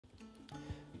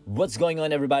What's going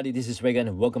on, everybody? This is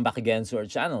Regan. Welcome back again to our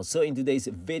channel. So in today's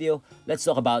video, let's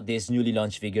talk about this newly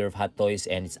launched figure of Hottoys,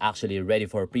 and it's actually ready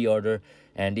for pre-order.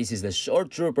 And this is the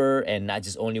Shoretrooper, and not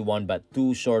just only one but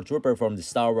two Shoretrooper from the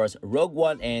Star Wars Rogue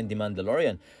One and the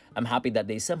Mandalorian. I'm happy that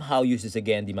they somehow use this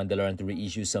again, the Mandalorian, to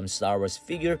reissue some Star Wars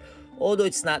figure, although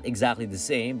it's not exactly the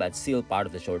same, but still part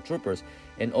of the Shoretroopers.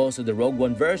 And also the Rogue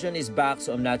One version is back,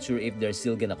 so I'm not sure if they're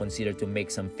still gonna consider to make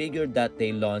some figure that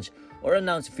they launched or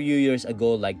announced a few years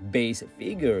ago, like base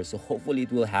figures. So hopefully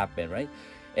it will happen, right?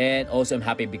 And also I'm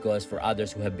happy because for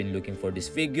others who have been looking for this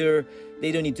figure,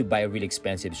 they don't need to buy a really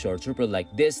expensive Shoretrooper like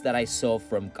this that I saw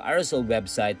from Carousel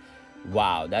website.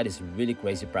 Wow, that is really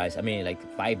crazy price. I mean, like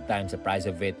 5 times the price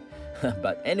of it.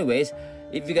 But anyways,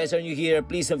 if you guys are new here,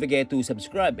 please don't forget to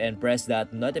subscribe and press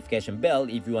that notification bell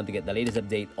if you want to get the latest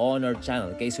update on our channel.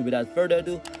 Okay, so without further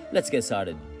ado, let's get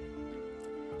started.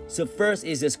 So first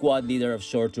is the squad leader of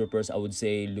Shoretroopers. I would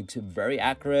say looks very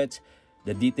accurate.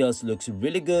 The details looks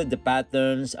really good. The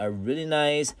patterns are really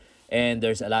nice, and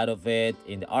there's a lot of it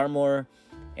in the armor.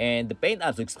 And the paint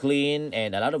apps looks clean,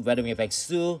 and a lot of weathering effects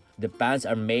too. The pants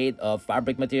are made of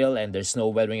fabric material, and there's no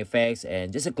weathering effects,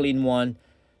 and just a clean one.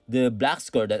 The black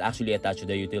skirt that actually attached to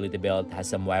the utility belt has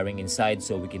some wiring inside,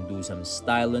 so we can do some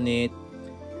style on it.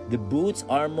 The boots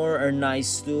armor are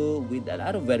nice too, with a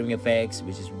lot of weathering effects,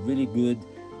 which is really good.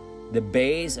 The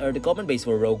base or the common base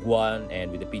for Rogue One,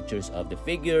 and with the pictures of the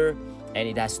figure, and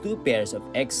it has 2 pairs of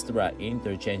extra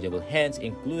interchangeable hands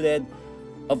included.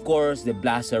 Of course, the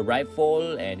blaster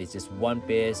rifle, and it's just 1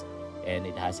 piece, and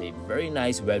it has a very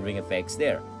nice weathering effects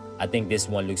there. I think this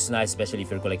one looks nice, especially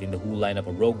if you're collecting the whole lineup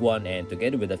of Rogue One, and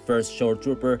together with the first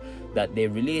Shoretrooper that they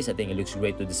released, I think it looks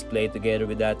great to display together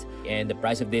with that. And the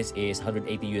price of this is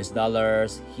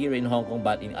 $180 here in Hong Kong,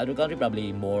 but in other country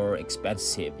probably more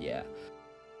expensive. Yeah.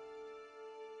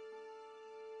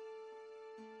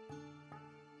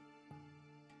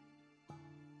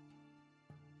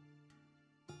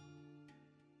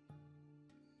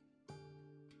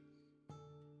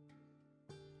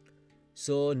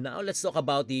 So now let's talk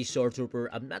about the Shoretrooper.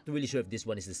 I'm not really sure if this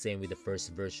one is the same with the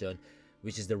first version,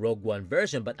 which is the Rogue One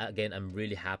version, but again, I'm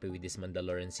really happy with this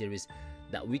Mandalorian series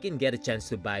that we can get a chance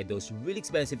to buy those really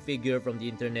expensive figure from the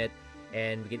internet,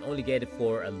 and we can only get it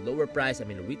for a lower price, I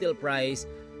mean a retail price.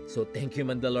 So thank you,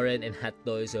 Mandalorian and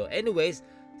Hottoys. So anyways,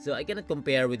 so I cannot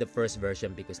compare with the first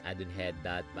version because I don't have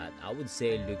that, but I would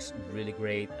say it looks really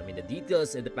great. I mean, the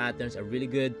details and the patterns are really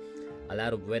good. A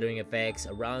lot of weathering effects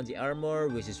around the armor,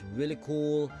 which is really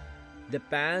cool. The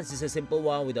pants is a simple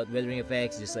one without weathering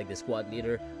effects, just like the squad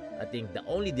leader. I think the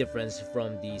only difference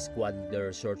from the squad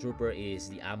leader Shoretrooper is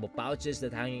the ammo pouches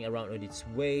that hanging around on its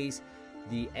waist.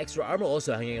 The extra armor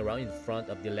also hanging around in front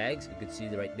of the legs, you could see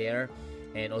it right there.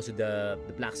 And also the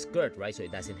black skirt, right, so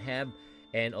it doesn't have.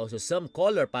 And also some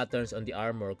color patterns on the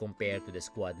armor compared to the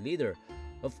squad leader.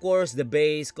 Of course, the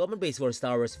base, common base for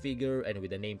Star Wars figure, and with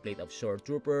the nameplate of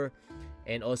Shoretrooper,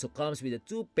 and also comes with the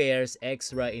 2 pairs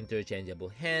extra interchangeable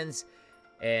hands.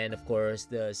 And of course,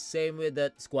 the same with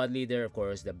the squad leader, of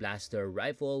course, the blaster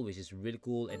rifle, which is really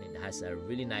cool, and it has a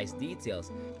really nice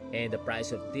details. And the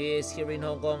price of this here in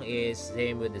Hong Kong is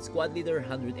same with the squad leader,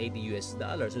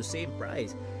 $180, so same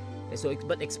price. And so,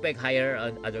 but expect higher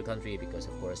on other country because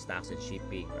of course tax and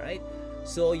shipping, right?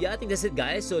 So yeah, I think that's it,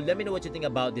 guys. So let me know what you think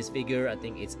about this figure. I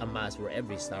think it's a must for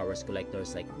every Star Wars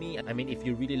collectors like me. I mean, if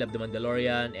you really love the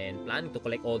Mandalorian and planning to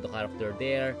collect all the character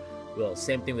there, well,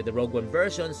 same thing with the Rogue One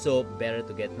version. So better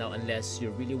to get now unless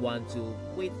you really want to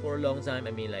wait for a long time.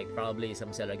 I mean, like probably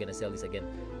some seller are gonna sell this again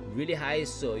really high,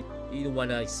 so you don't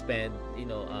wanna spend, you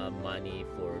know, money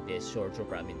for this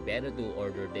Shoretrooper. I mean, better to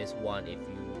order this one if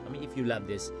you, I mean, if you love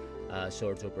this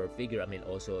Shoretrooper figure. I mean,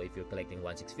 also if you're collecting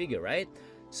 1/6 figure, right?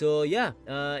 So yeah,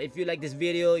 if you like this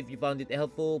video, if you found it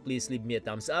helpful, please leave me a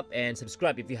thumbs up and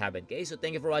subscribe if you haven't. Okay, so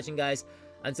thank you for watching, guys.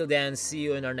 Until then, see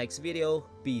you in our next video.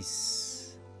 Peace.